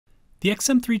The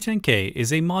XM310K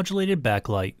is a modulated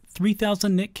backlight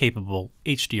 3000 nit capable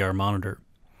HDR monitor.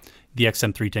 The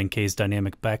XM310K's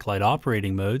dynamic backlight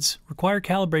operating modes require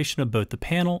calibration of both the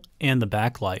panel and the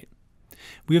backlight.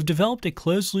 We have developed a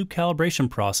closed-loop calibration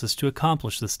process to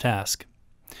accomplish this task.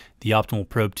 The optimal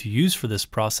probe to use for this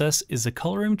process is the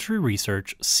Calorimetry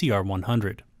Research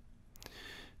CR100.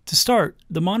 To start,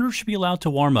 the monitor should be allowed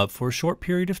to warm up for a short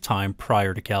period of time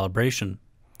prior to calibration.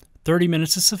 30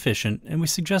 minutes is sufficient, and we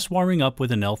suggest warming up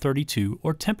with an L32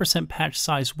 or 10% patch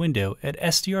size window at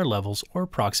SDR levels or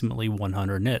approximately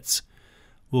 100 nits.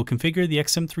 We'll configure the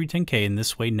XM310K in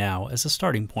this way now as a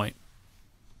starting point.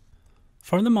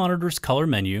 From the monitor's color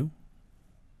menu,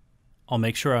 I'll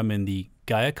make sure I'm in the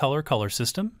Gaia Color color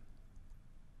system.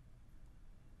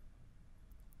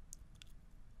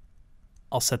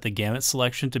 I'll set the gamut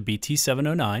selection to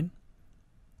BT709.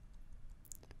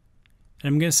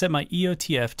 And I'm going to set my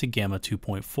EOTF to Gamma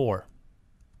 2.4.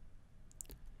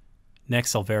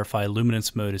 Next, I'll verify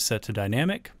luminance mode is set to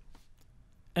dynamic.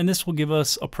 And this will give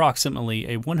us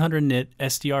approximately a 100 nit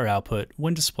SDR output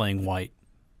when displaying white.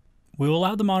 We will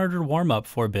allow the monitor to warm up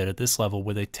for a bit at this level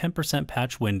with a 10%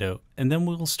 patch window, and then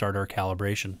we will start our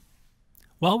calibration.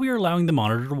 While we are allowing the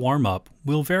monitor to warm up,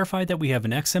 we'll verify that we have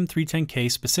an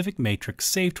XM310K specific matrix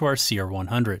saved to our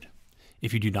CR100.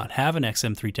 If you do not have an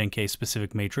XM310K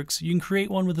specific matrix, you can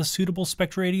create one with a suitable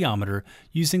spectroradiometer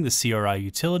using the CRI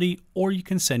utility, or you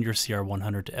can send your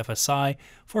CR100 to FSI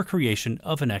for creation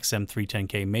of an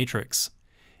XM310K matrix.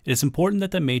 It is important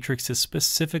that the matrix is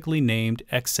specifically named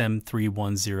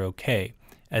XM310K,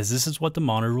 as this is what the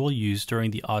monitor will use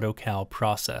during the AutoCal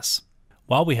process.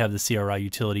 While we have the CRI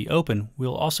utility open, we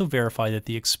will also verify that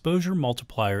the exposure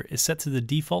multiplier is set to the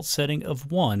default setting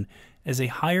of 1, as a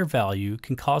higher value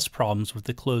can cause problems with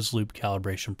the closed-loop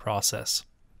calibration process.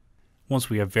 Once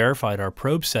we have verified our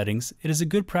probe settings, it is a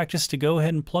good practice to go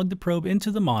ahead and plug the probe into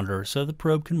the monitor so the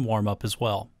probe can warm up as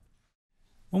well.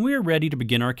 When we are ready to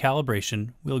begin our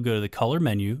calibration, we'll go to the color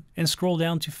menu and scroll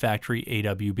down to Factory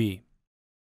AWB.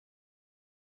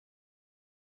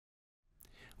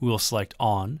 We will select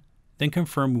On, then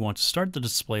confirm we want to start the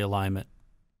display alignment.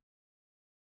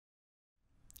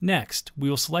 Next, we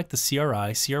will select the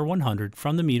CRI CR100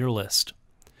 from the meter list.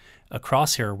 A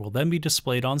crosshair will then be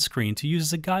displayed on screen to use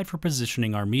as a guide for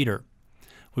positioning our meter.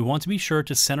 We want to be sure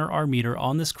to center our meter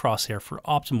on this crosshair for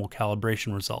optimal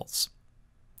calibration results.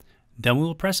 Then we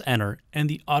will press Enter and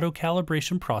the auto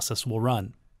calibration process will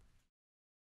run.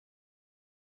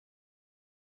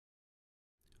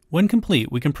 When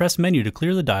complete, we can press Menu to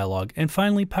clear the dialog and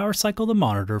finally power cycle the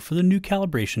monitor for the new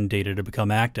calibration data to become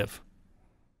active.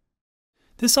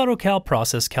 This AutoCal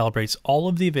process calibrates all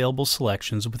of the available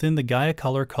selections within the Gaia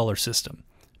Color color system,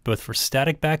 both for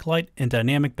static backlight and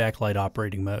dynamic backlight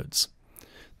operating modes.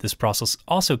 This process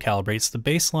also calibrates the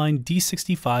baseline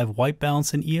D65 white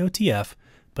balance and EOTF,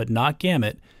 but not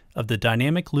gamut, of the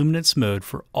dynamic luminance mode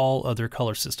for all other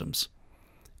color systems.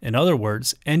 In other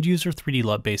words, end-user 3D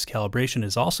LUT-based calibration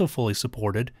is also fully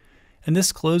supported, and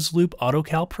this closed-loop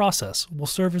AutoCal process will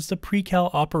serve as the pre-cal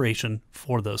operation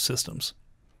for those systems.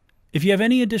 If you have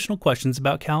any additional questions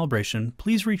about calibration,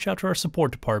 please reach out to our support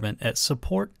department at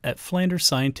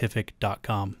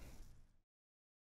support@flandersscientific.com.